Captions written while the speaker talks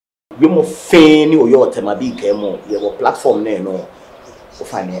you more fame or your tema be came your platform there no o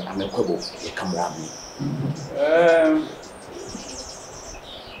find it amekabo e camera me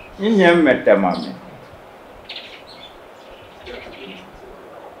Inyem metamame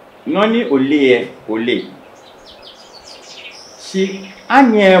noni ole si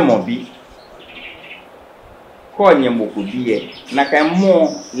anye mobi ko nye mokubiye na kan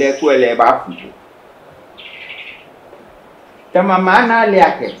mo le ko le ba fujo tamama na le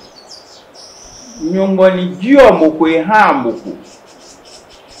ake nyongo ni jio moko ha moko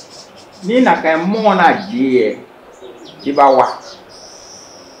ni na kan mo na die dibawa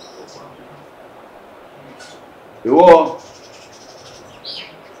yo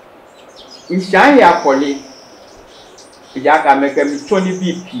Ishaya koli ijaka meke mitoni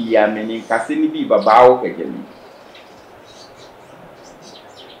bipi ya meni kasini bi babao kejeli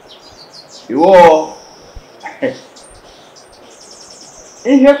yo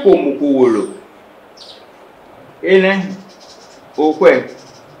ihe ko mukuwolo ene okwe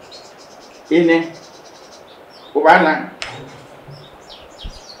ene kubana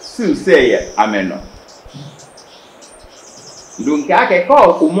su seye ameno donc ake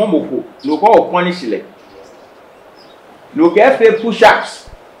ko kumomoku no ko punish le no ke fe push ups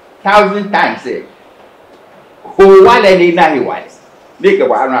 1,000 times o wale ni na hiwale dike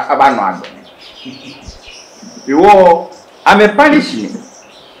wa abano ado yo ame punish ni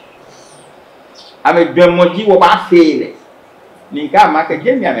ame demoji wo ba fele ni ka ma ke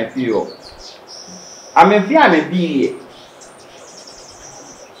jemi ame fio ame fi ame bi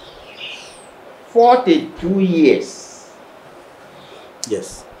 42 years.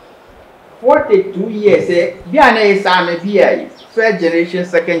 Yes. 42 years, Biana is a BI, first generation,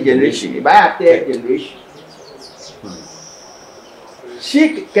 second generation, by a third generation.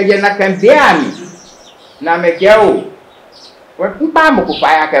 She can be me. Now make you. What Pamoko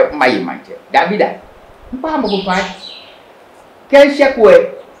fire my manche, Davida. Pamoko fire. Can check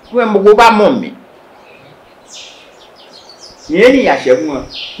where Mogoba mommy. Yeni Yashamu,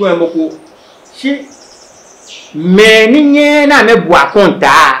 Moko. She many na me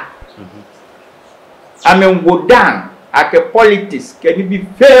buakonta. I mean, go down at the politics. Can you be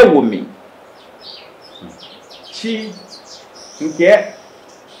fair with me? She, okay.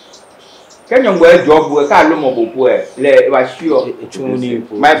 Can you wear job work? I don't know.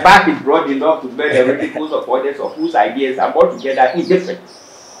 Sure. My back is broad enough to bear the ridiculous of others of whose ideas are all together indifferent.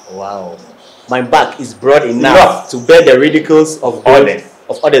 Wow. My back is broad enough to bear the ridicules of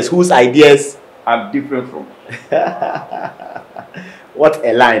others whose ideas are different from. What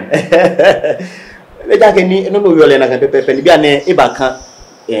a line. Leja ke ni no no yole na kan pepe ni bia na e ba kan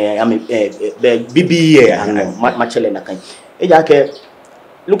bibi ma chele na kan eja ke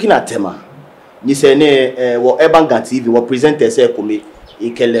looking at tema ni se ne wo Ebanga TV wo presenter se komi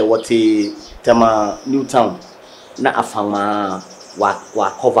ikele what tema Newtown na afama wa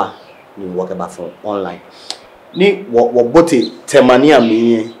cover ni wo ke ba from online ni wo bote tema ni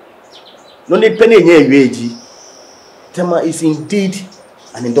ami no ni pene nya eweji tema is indeed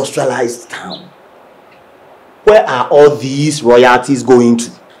an industrialized town. Where are all these royalties going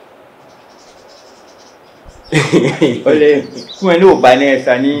to? Ole, when you buy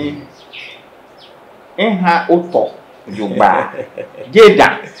any, auto, you buy.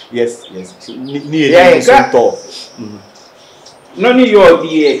 Yes. Nii Kraku. No need your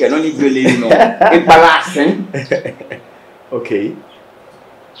DA, can only believe no. It's balancing. Okay.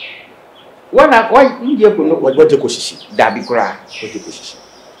 Why you what you koshishi? Dabi kura. What you koshishi?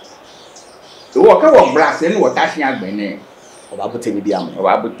 The worker of brass and what touching agbene.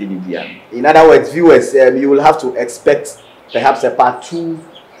 In other words, viewers, you will have to expect perhaps a part 2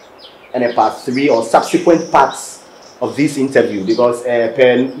 and a part 3 or subsequent parts of this interview because there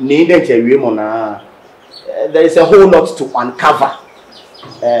is a whole lot to uncover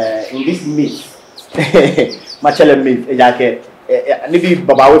in this myth. Machele myth. Maybe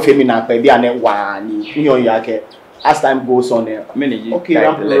Baba will femina as time goes on. Okay,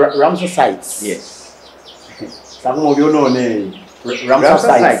 Ramsar sites. Yes. Some of you know Ramsar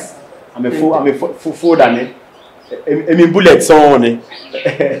sites. I'm a full than it. I mean bullets on.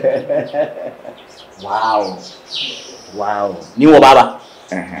 Wow. New Baba.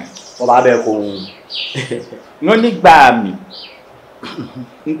 Baba ko. No ni gba mi.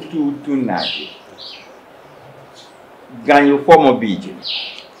 Ntu na. Ganyo form bije.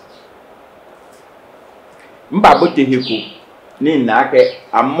 Mba bote heku ni na ke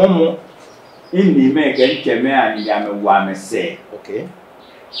amomo inni me ke ncheme ani ya me wa me se. Okay.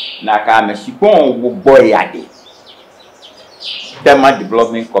 Na ka me sipon wo boy ade. Tema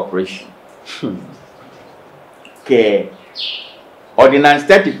Development Corporation. Ke Ordinance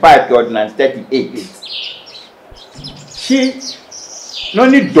 35 to Ordinance 38. She no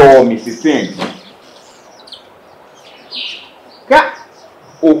need door Mrs. Finn. Ka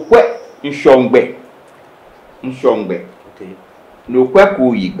okwe nshongbe. Okay. No kwe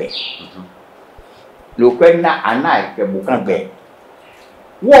ku yigbe. No kwe na anai ke bukanbe.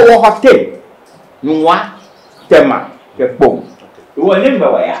 Wo hotel. Nwa tema ke bom. Wo nimba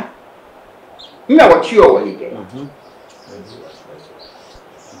wa ya. Ina wa chiyo wa yige.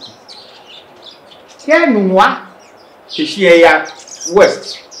 Ke nwa ya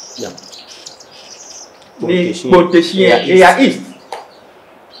west. Yeah. Ni poteshie ya east.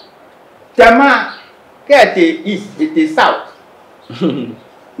 Tema ke east, it is south.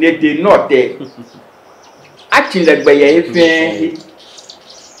 Ni te north. Achile gbe ye efe.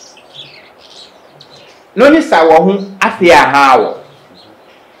 No ni sawo hu afi ahawo.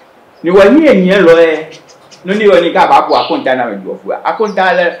 Ni wani enye lo no ni wani ka ba bu akonta na mejo fu.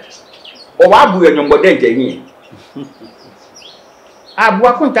 Akonta le o wa bu enyomode nje hin. Abu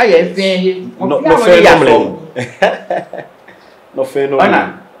akonta ye fe no fe no no fe no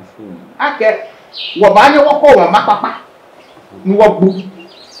ona ake wo ba ni wo ko wo mapapa ni wo bu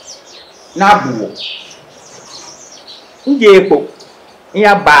na bu nje epo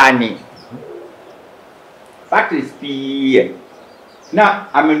ya ba ni factories pi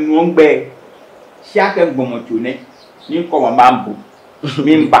na amenu ngbe siake gbomotune ni ko ma mambu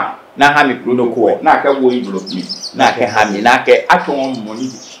mimba na ha mi protocol na ka wo envelope mi na ka ha mi na ka atwon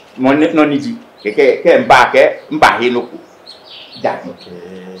money no ni ji ke mba he no ku da okay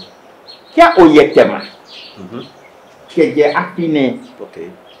kia oyetema ke je afine okay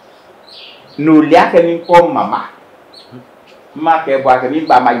no lia ke mi ko mama ma ke bwa ke mi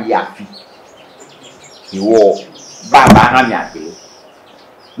ba ma yafi iwo baba ha mi akele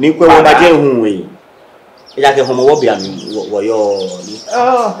ni kwe wo ba je hu we ya ke homo wo bia mi wo yo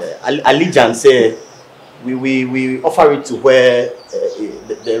allegiance we offer it to where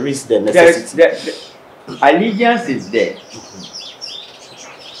there is the necessity. The allegiance is there.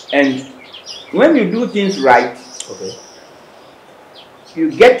 And when you do things right, okay,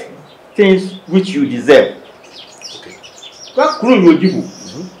 you get things which you deserve. Okay.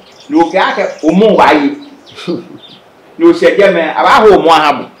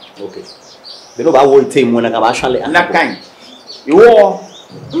 Okay. They know about what team when I come actually. That kind. You are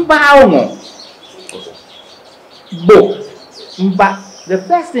but the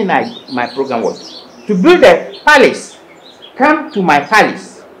first thing my program was to build a palace. Come to my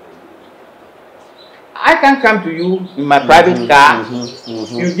palace. I can come to you in my private car.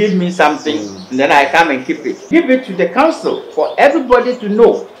 You give me something, and then I come and keep it. Give it to the council for everybody to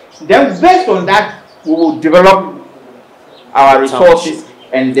know. Then based on that, we will develop our resources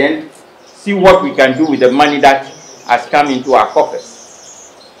and then see what we can do with the money that has come into our coffers.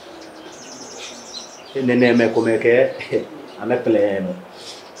 We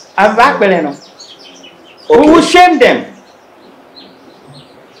will shame them.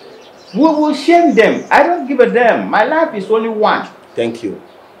 We will shame them. I don't give a damn. My life is only one. Thank you.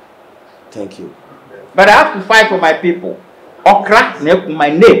 Thank you. But I have to fight for my people. Okra Neku, my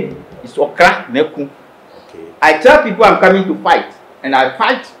name is Okra Neku. Okay. I tell people I'm coming to fight, and I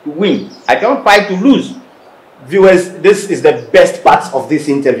fight to win. I don't fight to lose. Viewers, this is the best part of this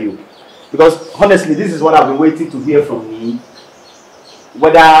interview. Because honestly, this is what I've been waiting to hear from Nii.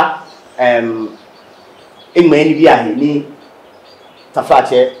 Whether in many ni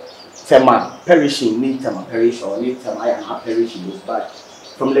Tafache Tema perishing, ni Tema perish or ni Tema I am not perishing, but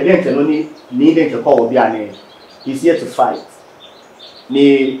from the day only needing to call Biane, he's here to fight.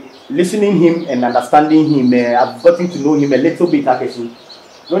 Ni listening him and understanding him, I've gotten to know him a little bit actually.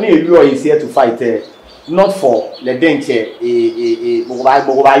 Only you is here to fight, not for the denture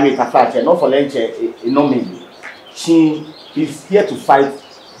not for lenche normally. She is here to fight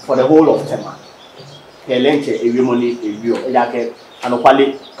for the whole of Tema.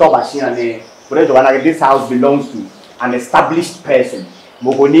 This house belongs to an established person.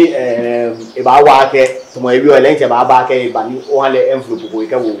 Mogoni Ebawake, Tomoyo Lenche Babake, Bani, Oale Envelope,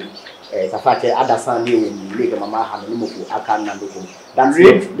 Tafate, Adasani, when you Mama Hanamuku, Akan Nanduku. That's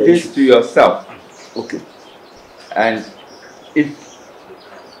read this to yourself. Okay. And if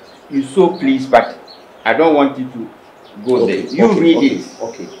you so please, but I don't want you to go there. You read it.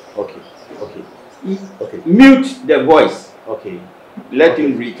 Okay. Mute the voice. Okay. Let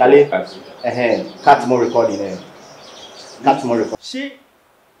him read. Cut more recording. Cut more recording. See,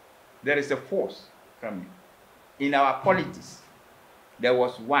 there is a force coming. In our politics, there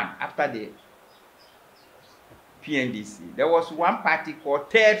was one after the PNDC. There was one party called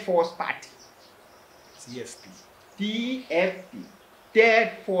Third Force Party. TFP.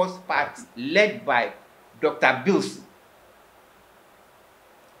 third force party led by Dr. Bilson.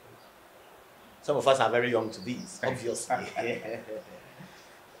 Some of us are very young to these, obviously.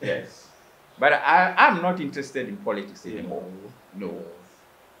 Yes. But I'm not interested in politics anymore. No.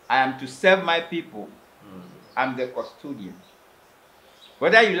 I am to serve my people. I'm the custodian.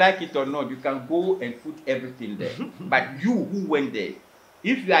 Whether you like it or not, you can go and put everything there. But you who went there,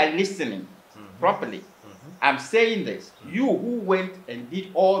 if you are listening properly, I'm saying this. You who went and did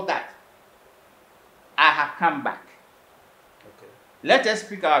all that, I have come back. Okay. Let us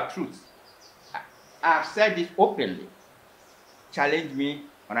speak our truth. I have said this openly. Challenge me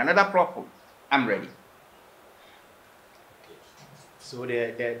on another platform. I'm ready. Okay. So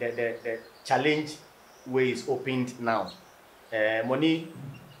the challenge way is opened now. Money,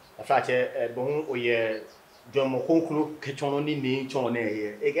 in fact, bon oye John Mokonklu Kechono ni Chone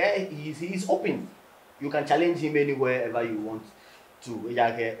here. Again, he's open. You can challenge him anywhere ever you want to.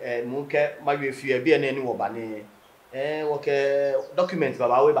 Yake munke magwe fi e bi ene ni wo ba ne woke document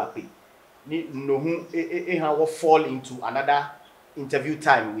baba we ba pe. Ni no hu ha wo fall into another interview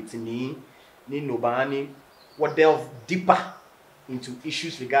time with Nii no bani what delve deeper into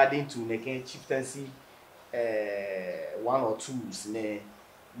issues regarding to making chieftaincy one or two ne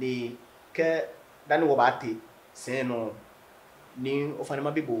ke dani wo ba te se no ni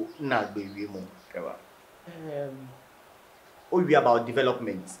ofanema bibo na gbewie mo Keba. We about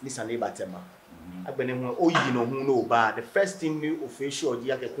development this and about tema agbene hu oyi no hu no ba the first thing you official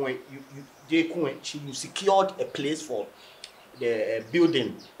dia ke kun you secured a place for the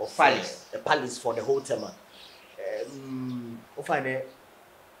building of Palace. A palace for the whole tema o fine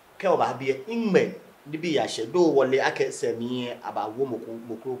ke oba bia inme ni bi ya she do wole ake semi aba wo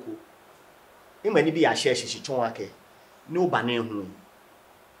mokroko inme ni bi ya she chon ake ni o ba na hu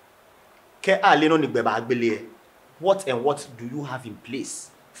ke ale no ni gbe ba agbele what and what do you have in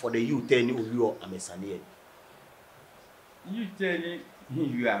place for the youth any Oluo Amesanie? You tell me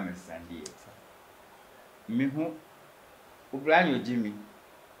you are my Sunday. Me who Ubranyo Jimmy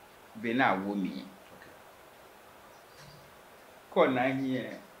be na woman. Call 9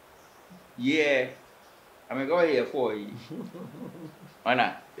 years. Yeah, I'm going here for you.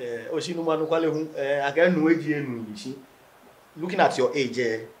 Ana. Oshinu manu kwale hu aka nu eji enu yishi. Looking at your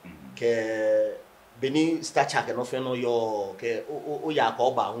age ke Beni stature ke no fe no yo ke o ya ka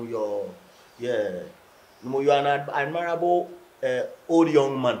oba hu yo yeah no you are an admirable old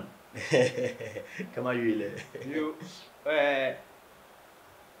young man. Come on you You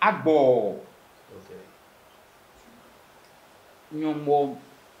agbo. Okay. Nyombo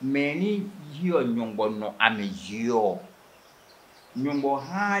many yo nyombo no ameyo. Nyombo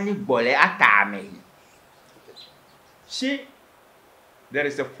hani bole akame. See, there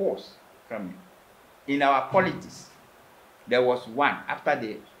is a force coming. In our politics, there was one after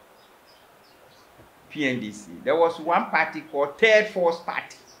the PNDC. There was one party called Third Force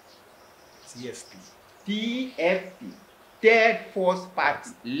Party. TFP. Third Force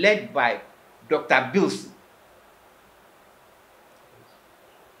Party led by Dr. Bilson.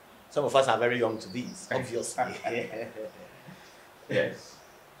 Some of us are very young to these, obviously. Yes.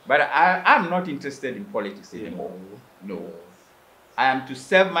 But I'm not interested in politics anymore. No. I am to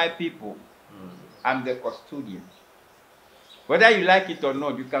serve my people. I'm the custodian. Whether you like it or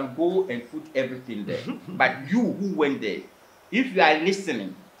not, you can go and put everything there. But you who went there, if you are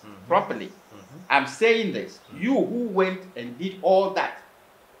listening properly, I'm saying this. You who went and did all that,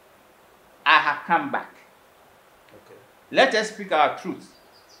 I have come back. Okay. Let us speak our truth.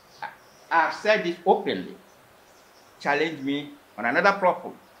 I have said this openly. Challenge me on another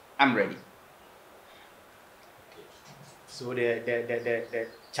platform. I'm ready. Okay. So the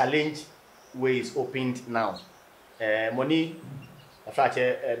challenge way is opened now. Money, in fact,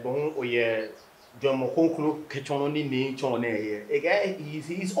 bon oye John Mokonklu Kechono ni Chone here. Again,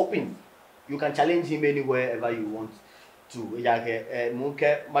 he's open. You can challenge him anywhere ever you want to. Yake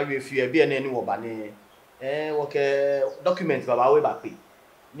munke magwe fi e bi ene ni wo ba ne woke document baba we ba pe.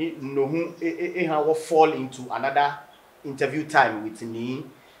 Ni no hu ha wo fall into another interview time with Nii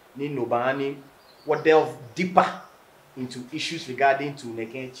no bani what delve deeper into issues regarding to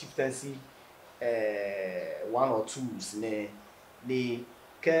making chieftaincy one or two ne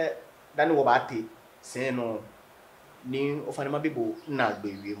ke dani wo ba te se no ni ofanema bibo na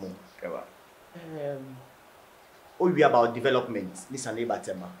gbewie mo Keba. We about development this and about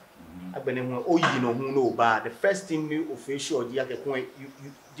tema agbene hu oyi no hu no ba the first thing you official dia ke kun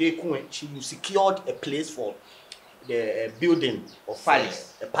you secured a place for the building of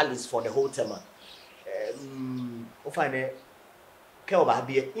Palace. A palace for the whole tema o fine ke oba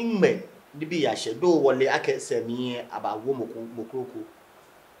bia inme Nibi ya she do wole ake se mi aba wo mokroko.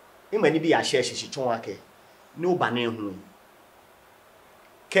 Ima nibi ya she chon ake. Ni o ba na ehun.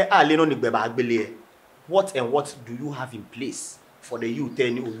 Ke ale no ni gbe ba agbele. What and what do you have in place for the youth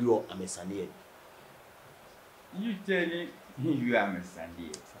ni Oluo Amesane? You tell you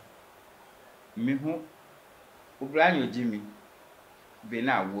Amesane. Me hu Obranyo Jimmy be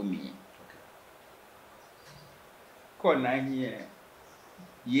na wo mi. Ko na here.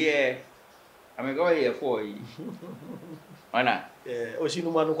 Yeah. I'm go here for you. Ana.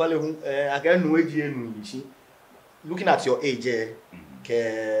 Oshinu manu kwale hu akenu eji enu yishi. Looking at your age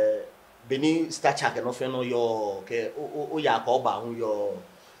ke beni stature ke no fe no your ke o ya ka oba hu your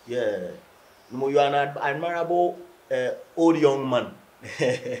yeah. No you are an admirable old young man.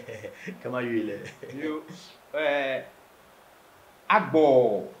 Come on you You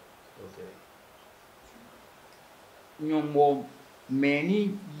agbo. Okay. Nyombo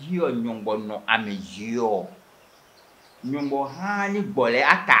many year nyombo no ame yo. Nyombo hani bole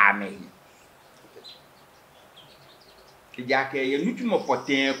akame. Kijake ye nutumo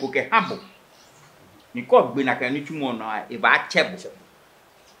poten ko ke habo. Ni ko gbe na ka nutumo no e ba chebo.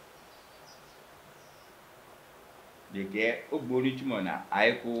 De ke ogbo nutumo na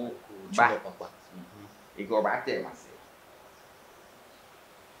ai ko ba papa. E go ba te ma se.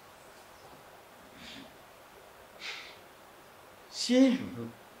 Si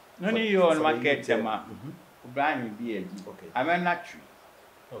no ni yo no market ma. Obranyo bi eji. Okay. Amena tree.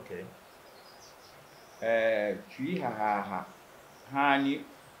 Okay. Tree ha ni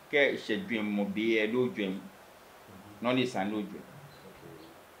ke shedwem mo be lo dwem. No ni san lo dwem.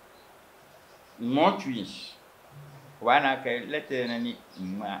 More trees. Wana ke lete na ni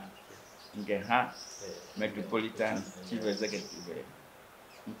ma nke ha metropolitan chief executive.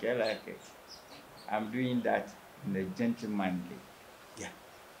 Okay, like I'm doing that in a gentlemanly. Yeah.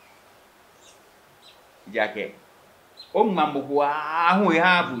 Jake. O mambo wa hu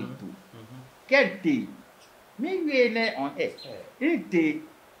ha bu itu. Kete. Me we ne on it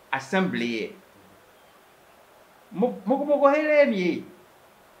assembly. Mo hele mi.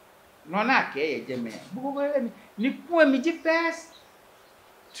 No na ke je me. Mo hele mi. Ni ku mi ji first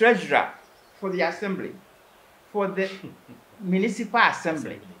treasurer for the assembly. For the municipal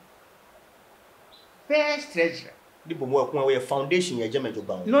assembly. First treasurer. Di bomo ekun we foundation ye jeme jo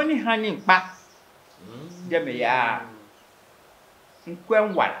ba. No ni hani pa. Jeme ya.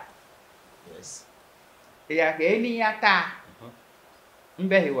 Nkwen wala. Yes. Ya ke ni yata.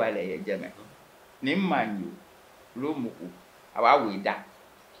 Mbe he wala ye jeme. Ni manyu lo muku awa wida.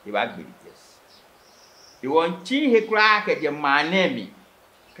 E ba gbedi yes. E won chi he kra ke je manemi.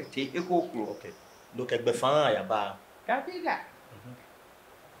 Ke te e ko kro. Okay. Donc egbe fan ya ba. Kabila.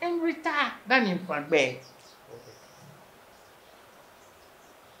 En retard dan in front be. Okay.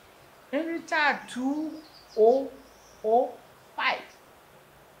 En retard 2005.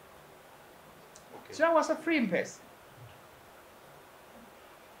 Okay. So I was a free person.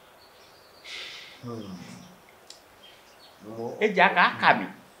 No. Ejaka kami.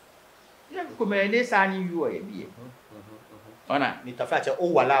 Ya kuma ne sani yuo e biye. Ona Ni tafache o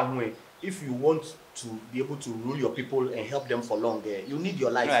wala hu if you want to be able to rule your people and help them for long, you need your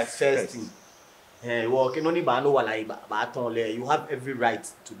life first thing. Well, no ni ba no wala ba ton le. You have every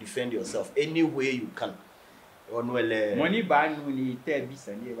right to defend yourself any way you can. money ba nu ni te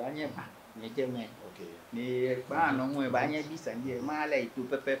bisani ba nye ba nye jeme. Okay. Ni ba no mu ba nye bisani ma la itu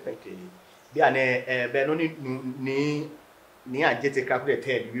pepepe. Okay. Bi ane be no ni Nii Adjetey Kraku the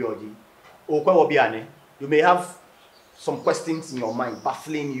third we oji. O kwa wo bi ane. You may have some questions in your mind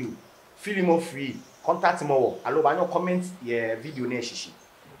baffling you. Feel more free. Contact more. Allo ba no comment ye video na shishi.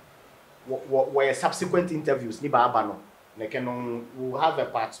 Were subsequent interviews ni ba no. Like we'll have a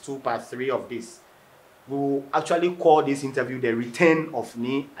part 2, part 3 of this. We'll actually call this interview the return of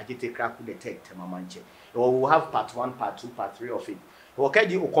Nii Adjetey Kraku the third Mamanche. Or we'll have part 1, part 2, part 3 of it. Okay,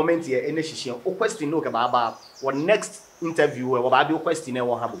 you comment here any shishi. O question no ke ba what next interview we ba bi question e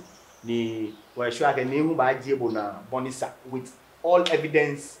wo habo. Ni we sure ke ni hu ba jiebo na bonisa with all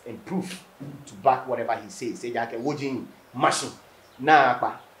evidence and proof to back whatever he says. Say ja ke wojin machine na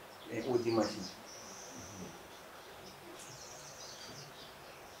pa wojin machine.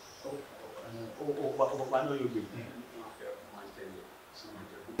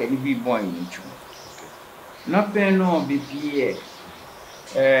 Can be born into. Nothing no be here.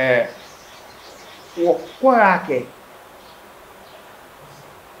 Kwake.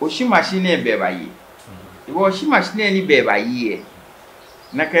 Oshi machine be ba yi. Iwo oshi machine ni be ba yi.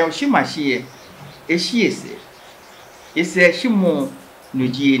 Na ka oshi machine eshi ese. Ese shi mo no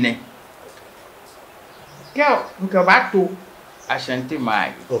ji ne. Ka nka ba to Ashanti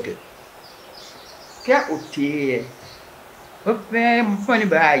mai. Okay. Care ote. Ope mfoni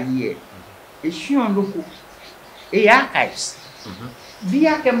ba ye. Eshion loko. E archives.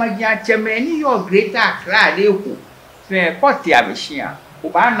 Bia ke magia chemeni your greater Accra leku. Fe koti abeshia.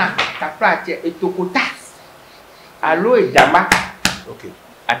 Obana kaprache etokota. Alo edama. Okay.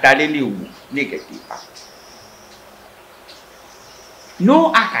 Ataleli ubu negative part.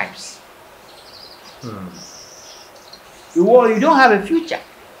 No archives. You don't have a future.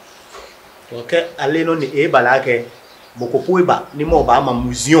 Okay, aleno ni balake bokopo iba ni mo ba ma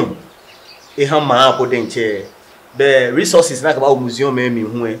museum e ha ma ko denche the resources na ka ba museum mi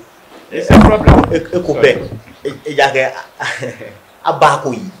hu e. It's a problem. Ko be e ja ke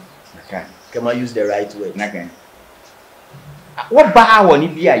abako yi. Okay. Can I use the right word? Okay. What ba woni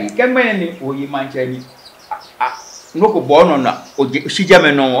bia yi kemene ni oyi manche ni ngoko bono na oje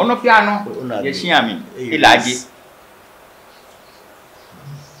shijame no ono piano ye shiami ilaji.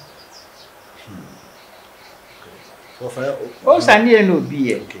 O sani eno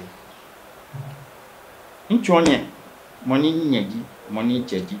bi e. Nchonye moni nyeji moni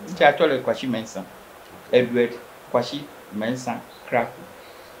cheji nti atole kwashi mensa Edward kwashi mensa Kraku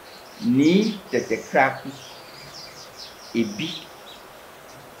Nii Adjetey Kraku ebi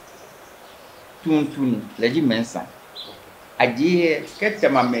tuntun leji mensa adie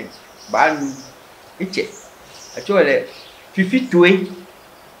ketema me banu eche atole fifitwe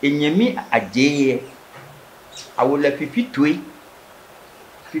enyemi adie awole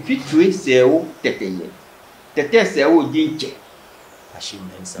fifitwe sewo teteye tete sewo jinche Ashi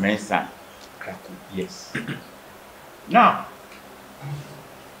mensa Kraku. Yes. Now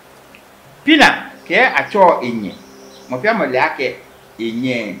Pina ke acho enye mo pia mo le ake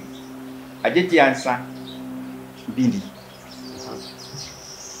enye Adjetey ansa bindi.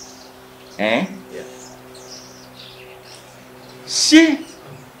 Yeah. Si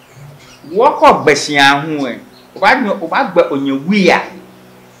woko gbesian hu e o ba gbe onye wi a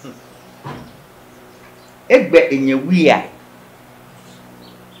egbe enye wi a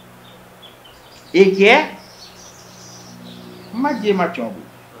eke maje ma chombu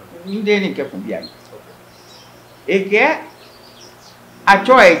nde ni ke fun bia eke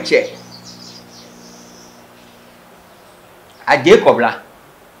acho eche aje kobla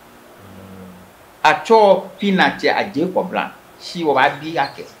acho pinache aje kobla si wo ba bi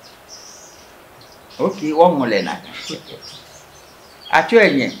ake okay wo ngole na acho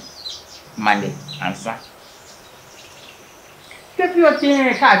enye mane ansa kefi o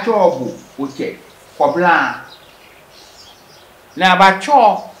tin ka acho obu oche kobla na ba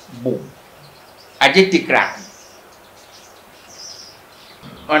cho bu Adjetey Kraku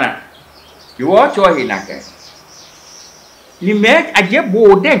ona you cho hinake ni me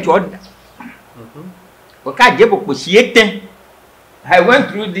ajebo den cho oka jebo ko siete. I went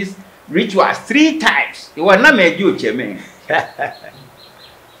through this rituals 3 times. It was not me do cheme.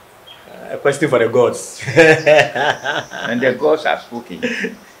 A question for the gods. And the gods have spoken.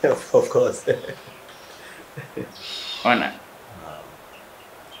 Of course. Honor.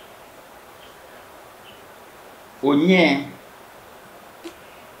 Onye.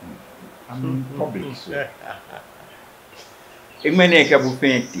 I'm in public. So. You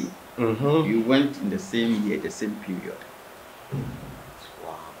went in the same year, the same period.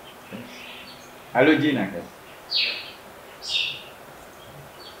 Wow. Hello, Gina.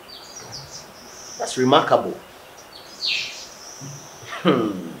 That's remarkable.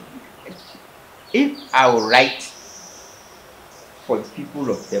 If I will write for the people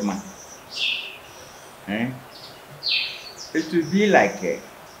of Tema, it will be like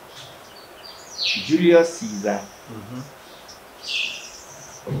Julius Caesar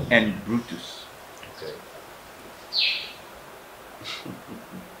and Brutus. Okay.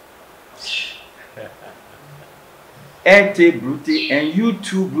 Ete Brutus and you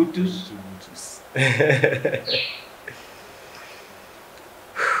too, Brutus.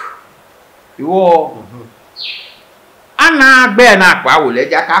 You Anna Bena kwa wole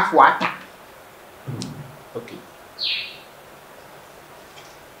jaka fuata. Okay.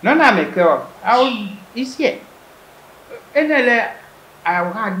 No na make I is here. Enele I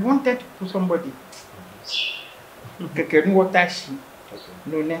had wanted to put somebody. Keke water she.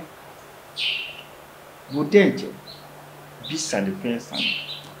 No ne. Budenje. Bisa the person.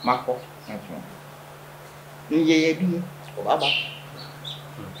 Mako. Nye bi. Obaba.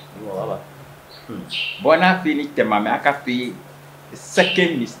 Obaba. Bona finish the mama aka fi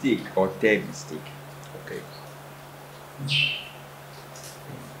second mistake or third mistake. Okay.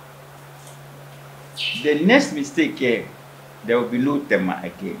 The next mistake here, there will be no tema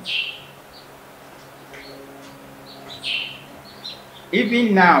again.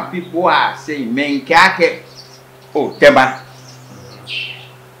 Even now, people are saying, men kake, oh, Tema.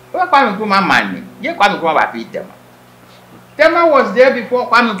 Where Kwame Nkrumah man? Yeah, Kwame Nkrumah be Tema. Tema was there before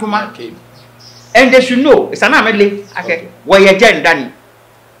Kwame Nkrumah came. And they should know, it's an amedley. Okay. Where you gen Danny?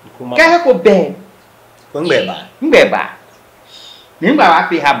 Kaya ko be. Mbeba. Nimba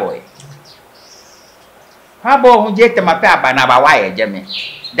wapi haboy. Habo hunje Tema pe abana ba waye jeme.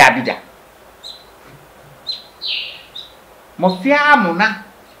 Dabida. Mofia muna.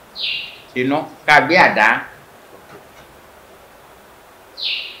 You know, kabiada.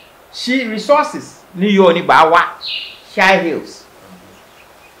 She resources. New York ni bawa. Shy Hills.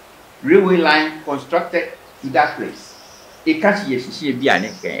 Railway line constructed to that place. It can't she be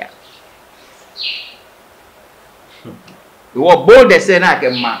an Kenya. It was bold the same like a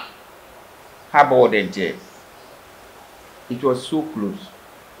man. How about the it was so close.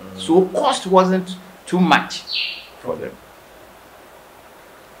 So cost wasn't too much for them.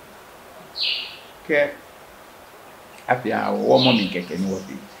 Okay.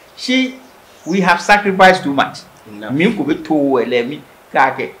 We have sacrificed too much.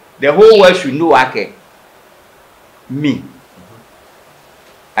 The whole world should know me.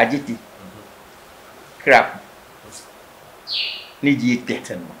 Adjetey Kraku. Nii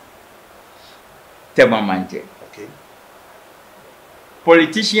Adjetey Kraku. Okay.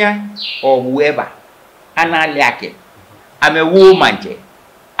 Politician or whoever, I'm a woman.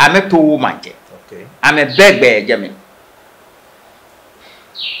 I'm a woman. Okay. I'm a beg German.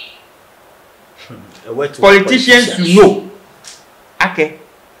 Politicians should know. Okay.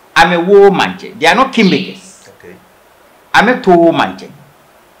 I'm a woman. They are not kingmakers. Okay. I'm a woman.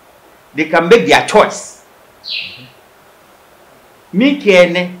 They can make their choice. Me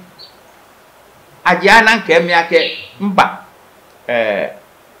kene Adjana kemiake mba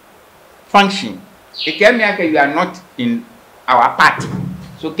function. You are not in our party.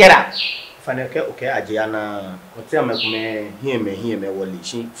 So get out. Okay, Adjana,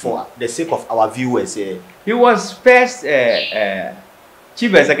 for the sake of our viewers. He was first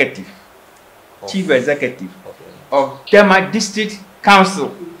chief executive. Of Tema District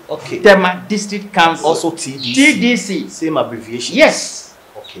Council. Okay. Tema District Council. Also TDC. TDC. Same abbreviation. Yes.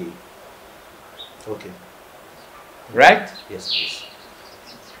 Okay. Okay. Right? Yes, please.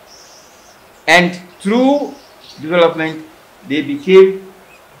 And through development, they became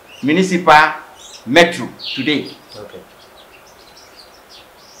municipal metro today. Okay.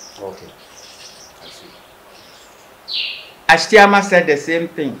 Okay. I see. Ashtiama said the same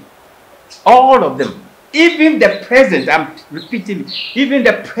thing. All of them. Even the president, I'm repeating, even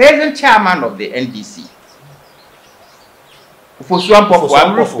the present chairman of the NDC.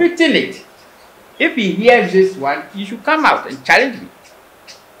 I'm repeating it. If he hears this one, he should come out and challenge me.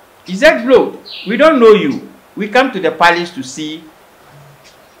 He said, "Bro, we don't know you. We come to the palace to see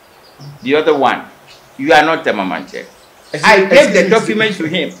the other one. You are not Tema Manche." I gave the documents to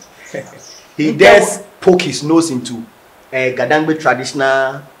him. He does poke his nose into a Gadangbe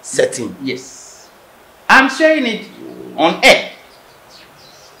traditional setting. Yes. I'm saying it on air.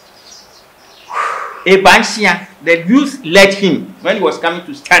 A Banshia, the youth led him when he was coming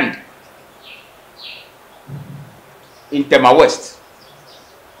to stand in Tema West.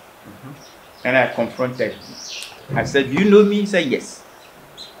 And I confronted him. I said, "Do you know me?" He said, "Yes."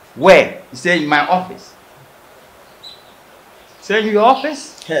 "Where?" He said, "In my office." I said, "In your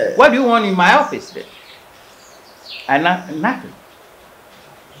office? Hey. What do you want in my office then?" And nothing.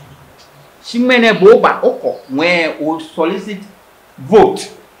 She mene boba oko when we solicit vote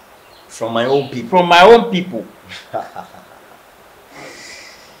from my own people. From my own people.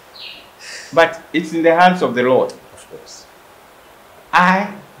 But it's in the hands of the Lord. Of course.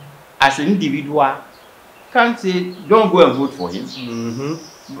 I, as an individual, can't say, "Don't go and vote for him."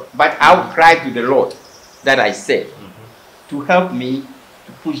 But I'll cry to the Lord that I said to help me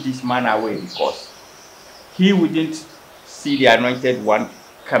to push this man away, because he wouldn't see the anointed one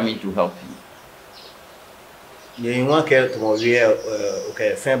coming to help him. You want to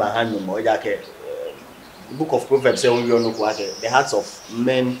okay, the book of Proverbs says, "The hearts of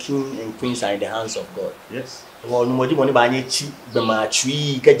men, king and queens are in the hands of God." Yes. Well, nobody money by any cheap, but my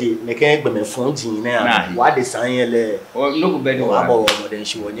tree, make a phone now. What the sign? Or no better than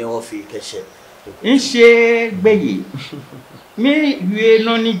she will never feel cash. In she baby. Me, you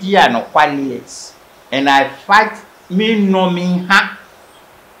no need no qualities. And I fight me no me ha.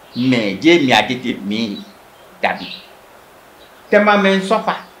 Me, Jamie, I did me. Dabi. Tema men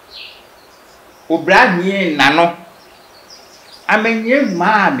suffer. Obra nye nano. Amenye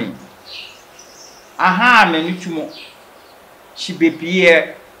mami. Aha me nichumo. She be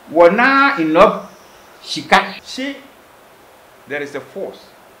here. Wana enough. She can. See, there is a force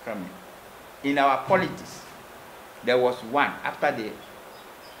coming. In our politics, there was one after the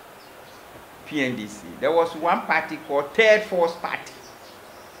PNDC. There was one party called Third Force Party.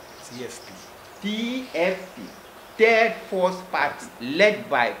 TFP. Third Force Party, led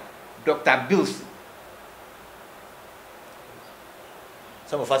by Dr. Bilson.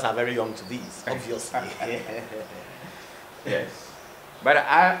 Some of us are very young to these, obviously. Yes. But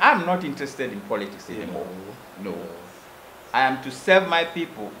I'm not interested in politics anymore. No. I am to serve my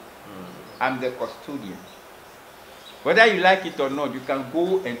people. I'm the custodian. Whether you like it or not, you can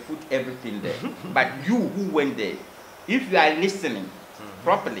go and put everything there. But you who went there, if you are listening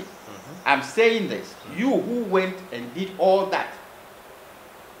properly, I'm saying this, you who went and did all that,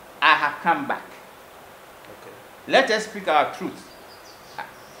 I have come back. Okay. Let us speak our truth.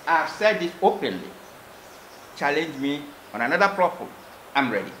 I have said this openly. Challenge me on another platform. I'm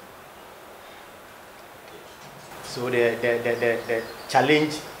ready. So the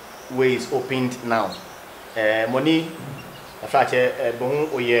challenge way is opened now. Money, in fact, bon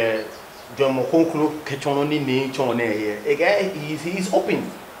oye John Mokonklu Kechononi ni Chone here. He's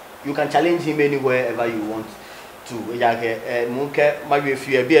open. You can challenge him anywhere ever you want to. Yake munke mayu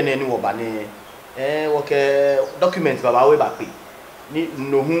fear be any wobane. Okay, document baba we back. Ni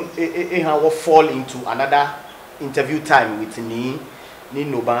no who fall into another interview time with Nii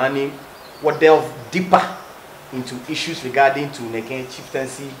no bani what delve deeper into issues regarding to Neken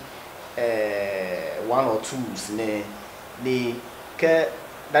chieftaincy one or two ni ke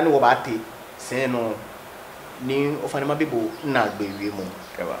dani wobate say no ni ofanema bibo na gbewe mo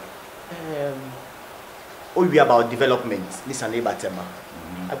we about development this and about tema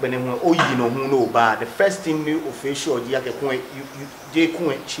agbene hu oyi no hu no ba the first thing new official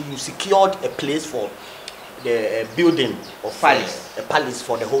you secured a place for the building of palace, a palace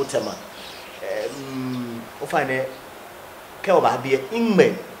for the whole tema ofane ke oba bia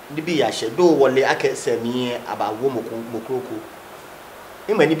inme ni bi ya do wole akesemi aba wo mokroko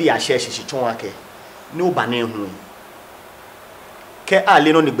inme ni bi ya hyehyehye twon ake ni oba na hu ke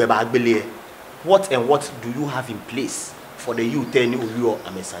ale no ni gbe ba agbele. What and what do you have in place for the youth and you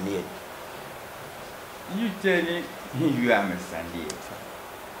amesanie? You tell you amesanie.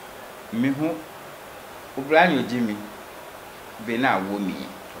 Me ho Ubranyo Jimmy Bena Womi.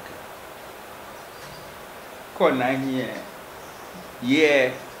 Okay. Kona here.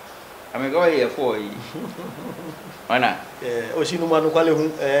 Yeah. I'm go here for you. Ana. Oshinu manu kwale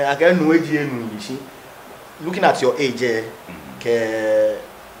hu akenu eji enu yishi. Looking at your age ke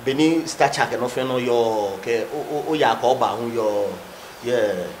Beni stature ke no fe no yo ke o ya ko ba hu yo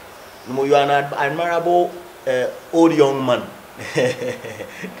yeah no you are an admirable old young man.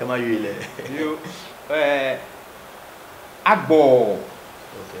 Come on you agbo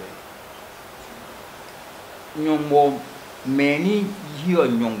okay nyombo many here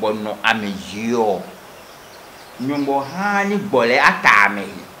nyombo no amejio nyombo hani bole atame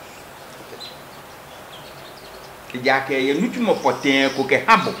Jake ye nutumo poten ko ke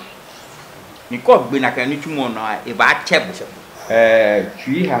habo ni ko gbe na ka nutumo no e ba chebo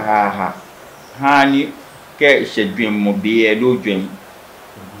twi ha hani ke sedwem mo be do dwen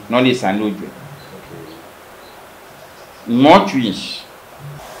no ni san do dwen mo twins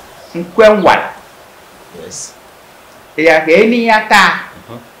nkwenwala yes e ya ke ni yata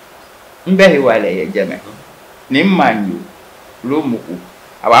mbe he wale ye jeme ni manyu lo muku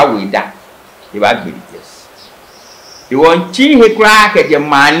aba wida e ba gbe yes. You want chi he crack at your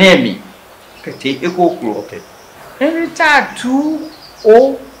manemi. Take a cook. Okay. Every time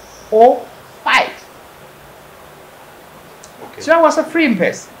 2005. Okay. So I was a free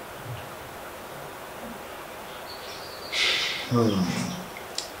person. No.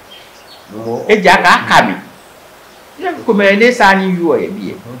 A jack coming. You come and say you are a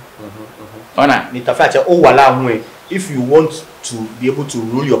beer. Ona, Nitafacha, oh, wala if you want to be able to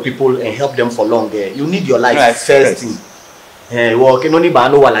rule your people and help them for long, you need your life first. You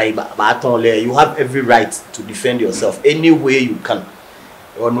have every right to defend yourself any way you can.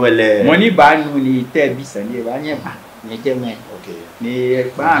 Money ban ni te bisani banye ba ni jeme. Okay. Ni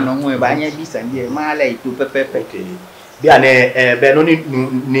ba no nwe banye bisani ma la itu pepe. Okay. Bia ne be no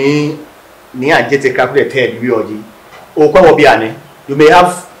ni Nii Adjetey Kraku the third we oji. O kwa bia ne you may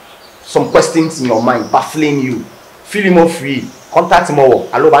have some questions in your mind baffling you. Feel more free. Contact more.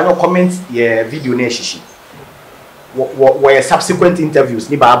 Allo ba no comment ye video na shishi. Where subsequent interviews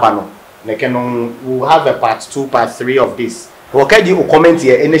ni ba no. We'll have a part 2, part 3 of this. Okay, you comment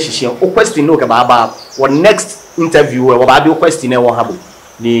here any shishi. O question no ke ba what next interview we ba do question e won habo.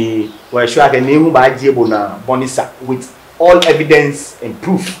 Ni we sure ke ni hu ba jiebo na bonisa with all evidence and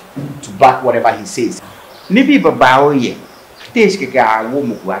proof to back whatever he says. Ni bi baba o ye. stage keka wo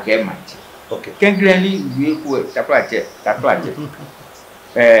mu ku ake manche okay kengreli wi ku taplache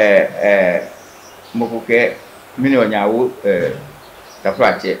mo ku ke mini onyawo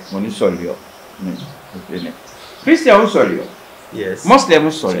taplache mo ni solio ni Christian solio yes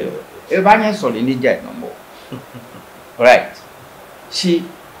Muslim solio e banye solio ni je no mo right she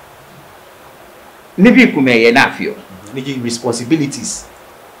nibi kumeye na afio ni responsibilities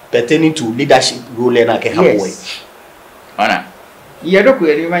pertaining to leadership role na ke hawo ona yedo ku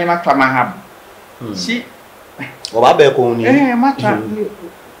eri manya matwa mahab si oba be ko ni matwa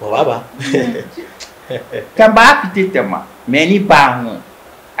oba kamba pititema many ba ho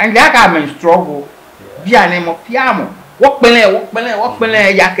and that ka men struggle bia ne mo piamo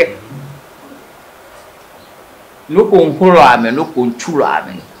wokpele yake no ko nhoro ame no ko nchulo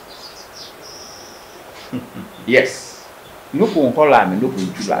ame yes no ko nhoro ame no ko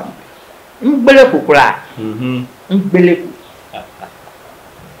nchulo ame ngbele kokura ngbele ko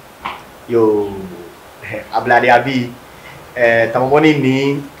yo ablade abi tamoboni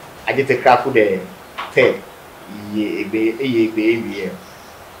Nii Adjetey Kraku de te ye egbe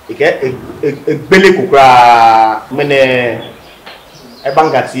ike egbele kokura mene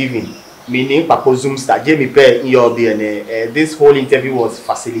Ebanga TV meaning Papa Zoom star Jamie Pe in your BN. This whole interview was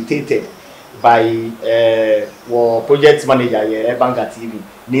facilitated by project manager Ebanga TV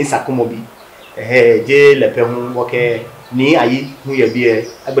Nii Sakumobi je lepe hu woke ni ayi hu ye bie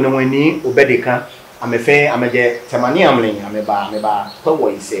agbene hu ni obedeka amefe ameje temani amlen ameba to wo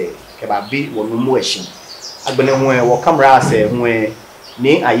ise ke ba bi wo no mu ehim agbene hu wo camera se hu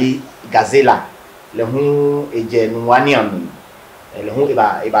ni ayi gazela le hu eje nu wani amen le hu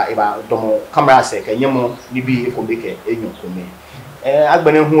iba domo camera se ke nyemo ni bi ekombeke enyo kome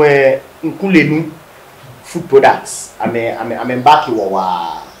agbene hu nkulenu food products ame back wo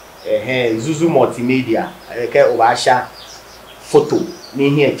wa Zuzu multimedia ke obasha photo ni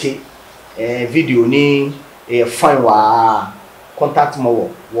hieche video ni fine wa contact mo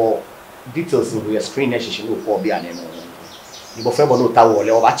wo details in your screen nation no for bia ne no ni bo fe bo no ta wo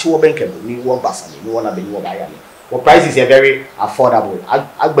le obachi wo benke ni wo basa ni wo na be ni wo ba ya ni wo prices are very affordable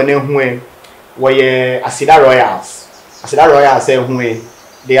agbene hu wo ye Asida Royals hu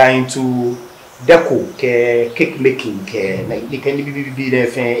they are into deco cake making like can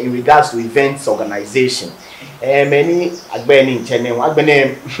be in regards to events organization many agbeni channel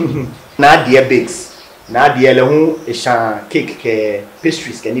agbeni na dear bakes na dear le hu eshan cake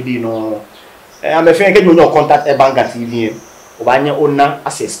pastries can be no am a friend get no contact Ebanga TV obanya owner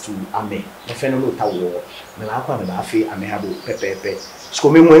access to ame the friend no tawo me la kwa me ba fe ame habo pepepe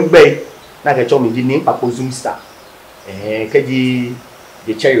so me hu ngbe na ke cho me di Nii Papa Zoom star keji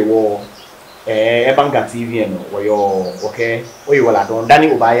the cherry wo Ebanga TV no wo okay we wala don dani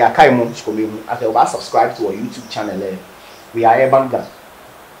obaya kai mo shikomi mu ake oba subscribe to our YouTube channel we are Ebanga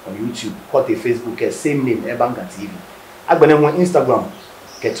on YouTube kote Facebook same name Ebanga TV agbene mo Instagram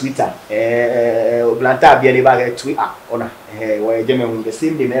ke Twitter oblanta bia ne ba ke Twitter ona wo ejeme mo the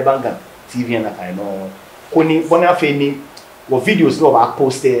same name Ebanga TV na kai no koni bona fe ni wo videos no ba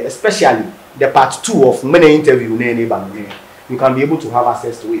post especially the part 2 of many interview na ne ba you can be able to have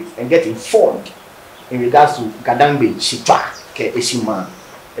access to it and get informed in regards to Gadangbe Shitwa ke Eshima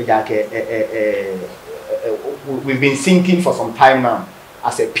we've been thinking for some time now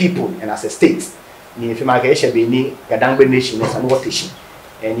as a people and as a state ni fema ke Eshebe ni Gadangbe nation and what is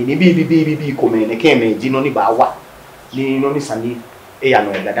and ni bi come ne keme ji no ni ba wa ni no ni sani ya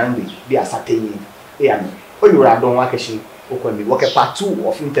no Gadangbe bi asateni ya no oyura don wa keshi okwa mi wo ke part 2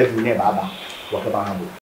 of interview ne baba wo ke ba habo